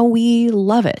and how we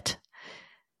love it.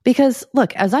 Because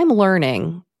look, as I'm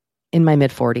learning in my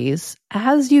mid-40s,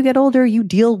 as you get older, you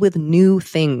deal with new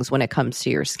things when it comes to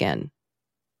your skin.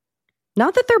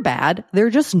 Not that they're bad, they're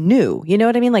just new. You know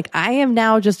what I mean? Like I am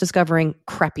now just discovering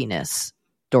crepiness,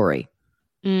 Dory.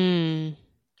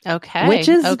 Okay. Which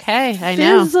is I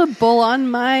know. visible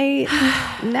on my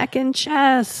neck and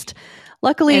chest.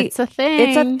 Luckily, it's a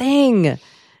thing.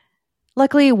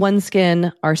 Luckily,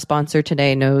 OneSkin, our sponsor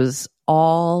today, knows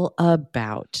all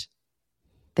about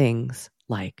things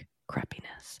like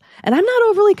crepiness. And I'm not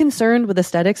overly concerned with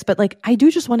aesthetics, but like I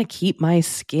do just want to keep my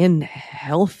skin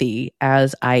healthy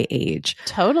as I age.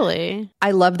 Totally. I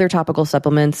love their topical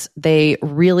supplements. They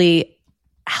really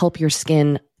help your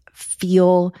skin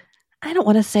feel, I don't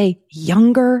want to say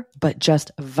younger, but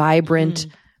just vibrant,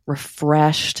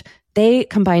 refreshed. They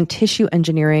combine tissue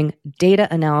engineering, data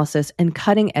analysis, and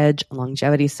cutting-edge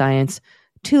longevity science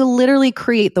to literally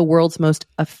create the world's most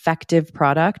effective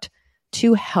product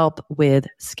to help with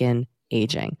skin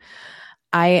aging.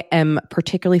 I am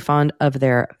particularly fond of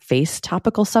their face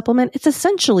topical supplement. It's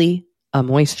essentially a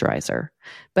moisturizer,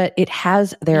 but it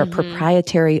has their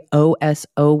proprietary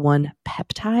OS01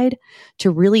 peptide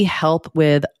to really help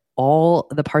with all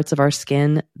the parts of our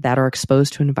skin that are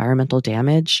exposed to environmental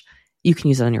damage. You can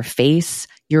use it on your face,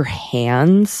 your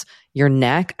hands, your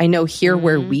neck. I know here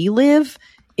where we live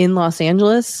in Los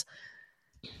Angeles,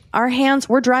 our hands,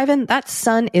 we're driving, that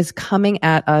sun is coming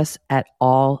at us at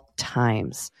all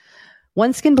times.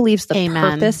 OneSkin believes the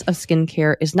purpose of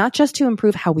skincare is not just to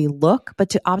improve how we look, but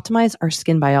to optimize our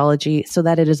skin biology so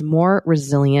that it is more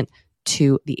resilient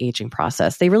to the aging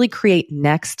process. They really create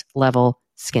next level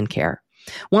skincare.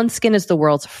 OneSkin is the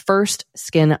world's first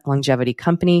skin longevity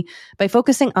company. By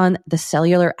focusing on the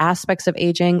cellular aspects of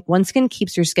aging, OneSkin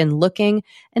keeps your skin looking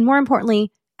and, more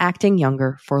importantly, acting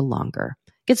younger for longer.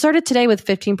 Get started today with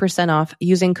 15% off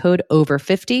using code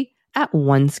OVER50 at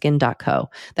oneskin.co.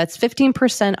 That's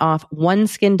 15% off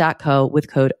oneskin.co with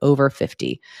code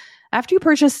OVER50. After you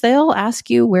purchase, they'll ask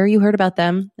you where you heard about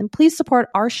them, and please support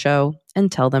our show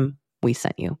and tell them we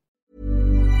sent you.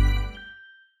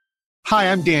 Hi,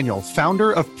 I'm Daniel,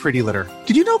 founder of Pretty Litter.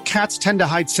 Did you know cats tend to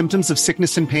hide symptoms of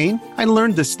sickness and pain? I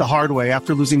learned this the hard way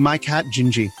after losing my cat,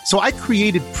 Gingy. So I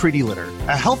created Pretty Litter,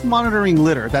 a health monitoring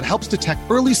litter that helps detect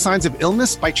early signs of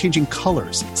illness by changing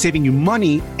colors, saving you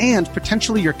money and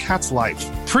potentially your cat's life.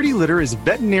 Pretty Litter is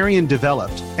veterinarian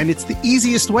developed, and it's the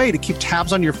easiest way to keep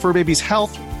tabs on your fur baby's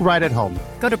health right at home.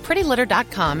 Go to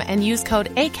prettylitter.com and use code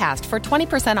ACAST for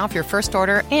 20% off your first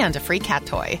order and a free cat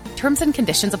toy. Terms and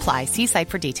conditions apply. See site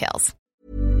for details.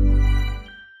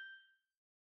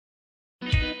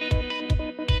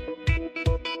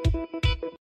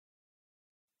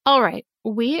 All right,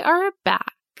 we are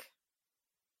back.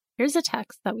 Here's a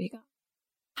text that we got.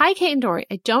 Hi, Kate and Dory.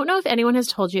 I don't know if anyone has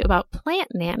told you about Plant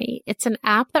Nanny. It's an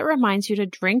app that reminds you to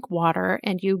drink water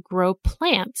and you grow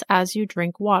plants as you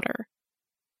drink water.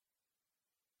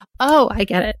 Oh, I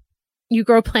get it. You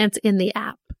grow plants in the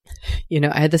app. You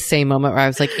know, I had the same moment where I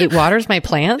was like, it waters my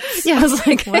plants? Yeah, I was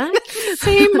like, what?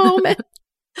 Same moment.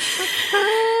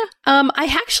 I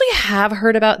actually have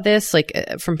heard about this, like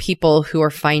from people who are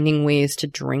finding ways to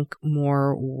drink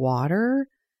more water.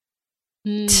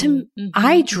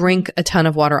 I drink a ton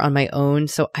of water on my own,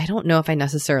 so I don't know if I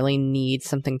necessarily need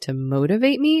something to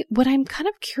motivate me. What I'm kind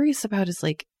of curious about is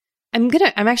like, I'm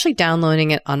actually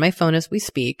downloading it on my phone as we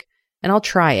speak, and I'll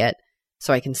try it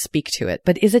so I can speak to it.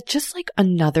 But is it just like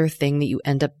another thing that you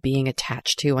end up being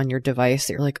attached to on your device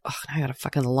that you're like, oh, I gotta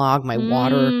fucking log my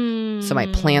water so my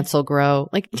plants will grow?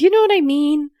 Like, do you know what I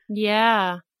mean?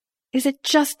 Yeah. Is it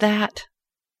just that?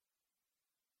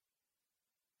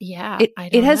 Yeah.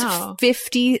 It has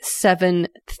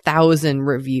 57,000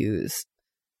 reviews.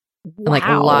 Wow. Like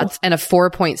lots, and a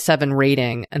 4.7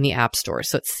 rating in the App Store.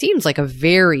 So it seems like a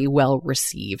very well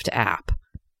received app.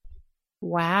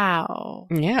 Wow.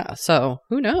 Yeah. So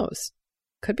who knows?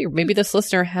 Could be. Maybe this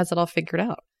listener has it all figured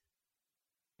out.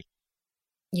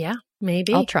 Yeah,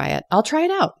 maybe. I'll try it. I'll try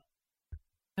it out.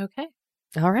 Okay.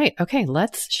 All right. Okay.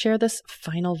 Let's share this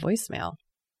final voicemail.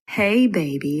 Hey,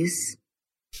 babies.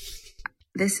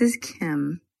 This is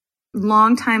Kim.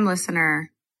 Longtime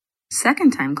listener,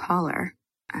 second time caller,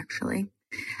 actually.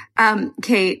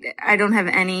 Kate, I don't have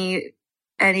any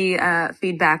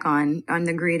feedback on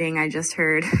the greeting I just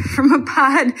heard from a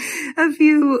pod a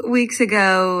few weeks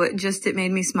ago. Just, it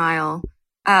made me smile.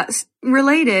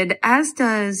 Related, as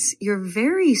does your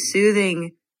very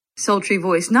soothing, sultry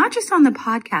voice, not just on the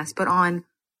podcast, but on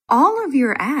all of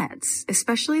your ads,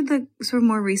 especially the sort of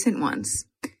more recent ones.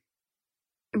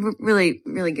 It really,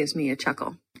 really gives me a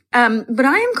chuckle. But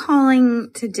I am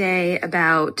calling today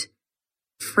about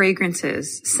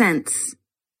fragrances, scents,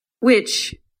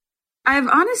 which I've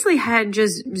honestly had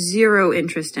just zero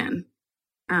interest in.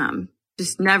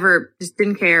 Just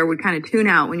didn't care, would kind of tune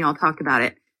out when y'all talked about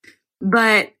it.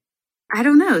 But I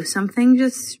don't know, something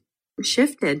just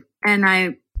shifted. And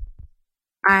I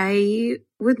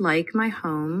would like my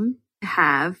home to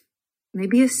have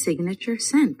maybe a signature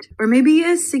scent, or maybe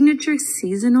a signature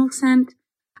seasonal scent.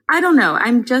 I don't know.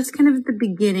 I'm just kind of at the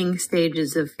beginning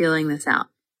stages of feeling this out.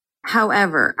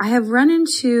 However, I've run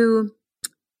into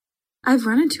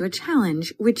a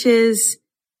challenge, which is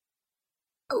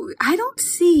I don't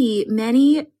see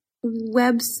many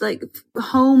like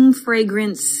home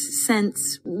fragrance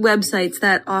scents websites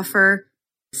that offer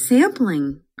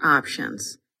sampling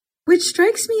options, which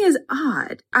strikes me as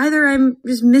odd. Either I'm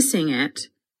just missing it,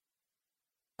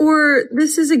 or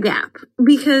this is a gap,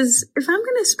 because if I'm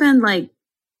going to spend like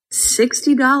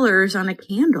 $60 on a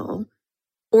candle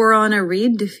or on a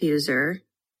reed diffuser, I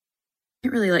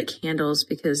can't really like candles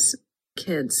because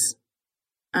kids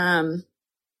can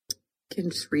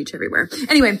just reach everywhere.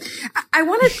 Anyway, I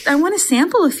want to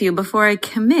sample a few before I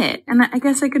commit, and I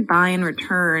guess I could buy and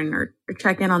return or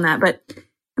check in on that. But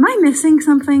am I missing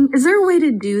something? Is there a way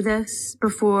to do this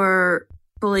before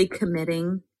fully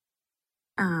committing?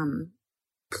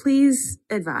 Please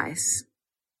advise.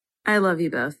 I love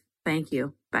you both. Thank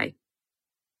you. Bye.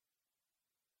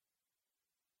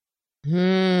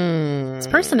 This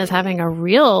person is having a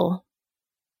real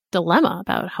dilemma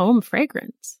about home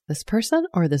fragrance. This person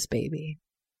or this baby?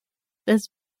 This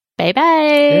baby.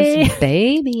 This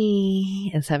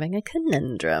baby is having a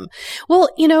conundrum. Well,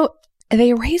 you know,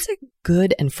 they raise a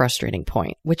good and frustrating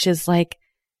point, which is like,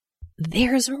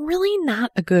 there's really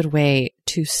not a good way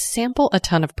to sample a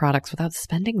ton of products without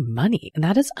spending money. And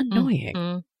that is annoying.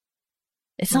 Mm-hmm.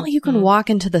 It's not like you can walk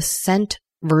into the scent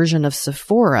version of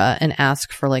Sephora and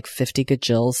ask for like 50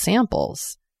 gajills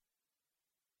samples.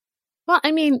 Well,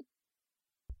 I mean,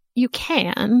 you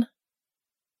can.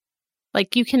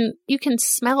 Like, you can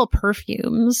smell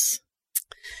perfumes.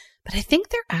 But I think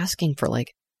they're asking for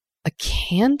like a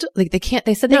candle. Like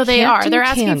they said no, they they can't are. do They're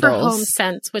asking for candles. home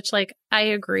scents, which like I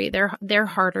agree. They're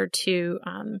harder to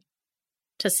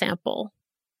sample.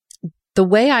 The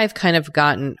way I've kind of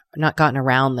not gotten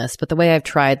around this, but the way I've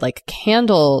tried like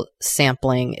candle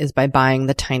sampling is by buying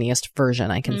the tiniest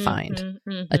version I can find,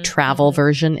 a travel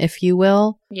version, if you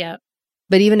will. Yeah.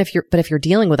 But if you're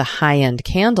dealing with a high end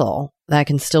candle, that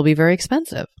can still be very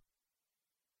expensive.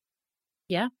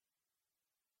 Yeah.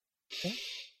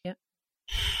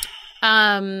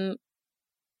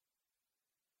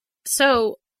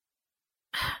 So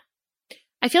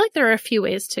I feel like there are a few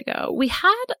ways to go. We had,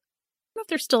 I don't know if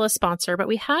they're still a sponsor, but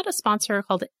we had a sponsor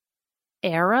called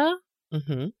Era.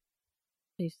 Mm-hmm. What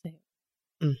do you say?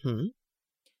 Mm-hmm.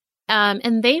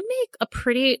 And they make a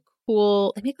pretty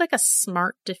cool, they make like a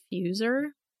smart diffuser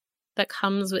that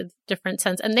comes with different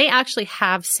scents. And they actually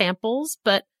have samples,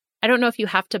 but I don't know if you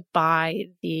have to buy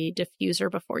the diffuser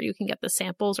before you can get the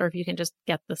samples or if you can just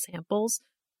get the samples.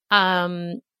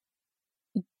 And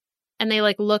they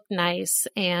like look nice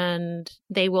and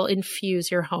they will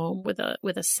infuse your home with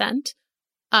a scent.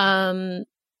 I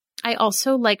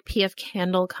also like PF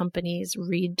Candle Company's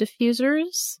Reed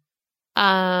diffusers.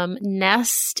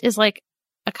 Nest is like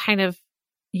a kind of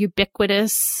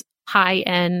ubiquitous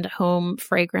high-end home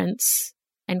fragrance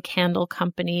and candle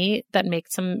company that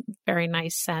makes some very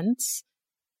nice scents.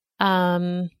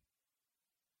 You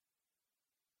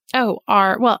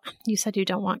said you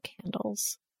don't want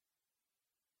candles.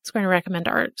 I was going to recommend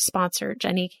our sponsor,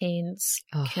 Jenny Kane's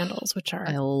candles, which are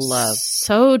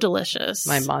so delicious.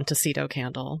 My Montecito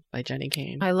candle by Jenny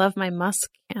Kane. I love my musk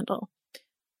candle.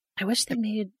 I wish they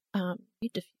made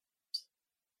reed diffusers.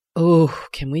 Oh,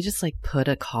 can we just like put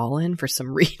a call in for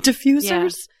some reed diffusers? Yeah.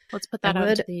 Let's put that out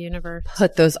into the universe.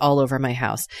 Put those all over my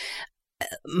house.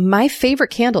 My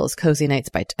favorite candle is Cozy Nights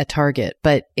by Target,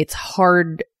 but it's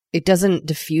hard. It doesn't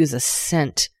diffuse a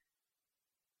scent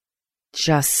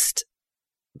just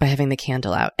by having the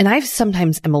candle out. And I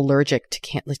sometimes am allergic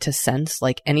to scents,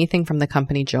 like anything from the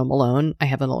company Jo Malone, I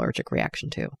have an allergic reaction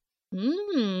to.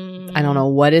 I don't know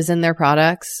what is in their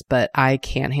products, but I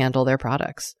can't handle their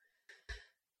products.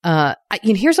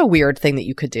 Here's a weird thing that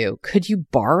you could do. Could you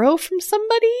borrow from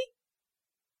somebody?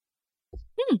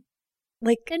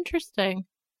 Like, interesting.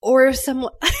 Or if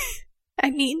someone,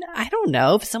 I don't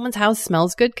know. If someone's house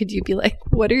smells good, could you be like,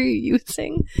 what are you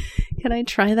using? Can I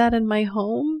try that in my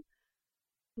home?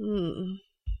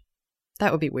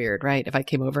 That would be weird, right? If I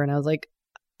came over and I was like,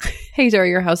 hey, Dara,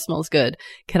 your house smells good.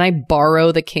 Can I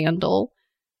borrow the candle?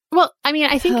 Well,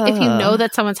 I think if you know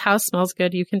that someone's house smells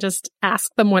good, you can just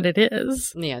ask them what it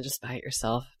is. Yeah, just buy it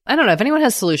yourself. I don't know. If anyone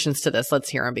has solutions to this, let's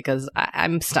hear them because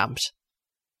I'm stumped.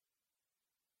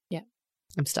 Yeah.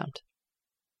 I'm stumped.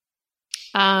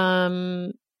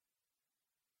 Well,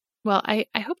 I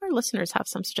hope our listeners have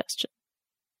some suggestions.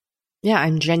 Yeah,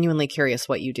 I'm genuinely curious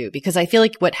what you do because I feel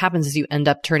like what happens is you end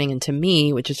up turning into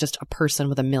me, which is just a person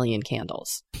with a million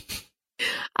candles.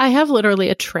 I have literally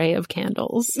a tray of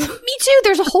candles. Me too.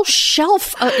 There's a whole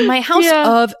shelf in my house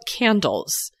of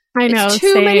candles. I know. It's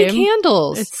too many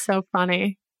candles. It's so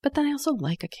funny. But then I also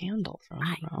like a candle. So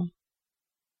I don't know.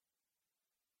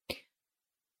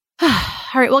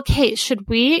 All right. Well, Kate, should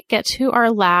we get to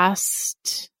our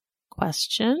last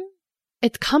question?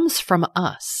 It comes from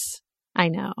us. I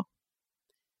know.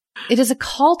 It is a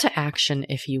call to action,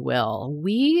 if you will.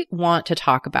 We want to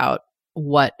talk about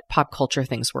what pop culture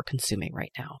things we're consuming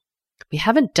right now. We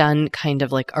haven't done kind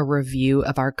of like a review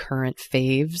of our current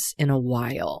faves in a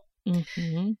while.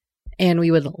 Mm-hmm. And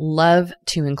we would love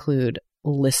to include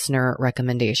listener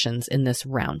recommendations in this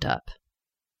roundup.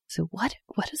 So what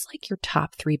is like your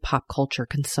top 3 pop culture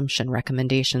consumption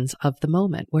recommendations of the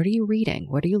moment? What are you reading?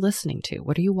 What are you listening to?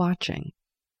 What are you watching?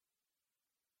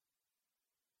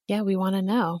 Yeah, we want to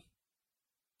know.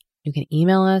 You can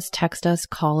email us, text us,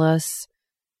 call us,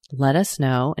 let us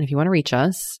know. And if you want to reach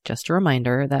us, just a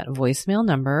reminder that voicemail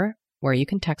number where you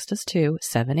can text us to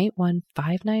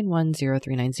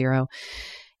 781-591-0390.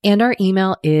 And our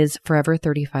email is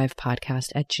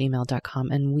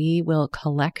forever35podcast@gmail.com. And we will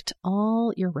collect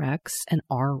all your recs and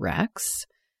our recs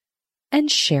and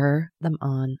share them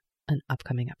on an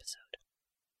upcoming episode.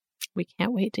 We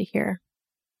can't wait to hear.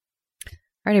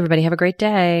 All right, everybody, have a great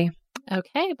day.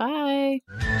 Okay, bye.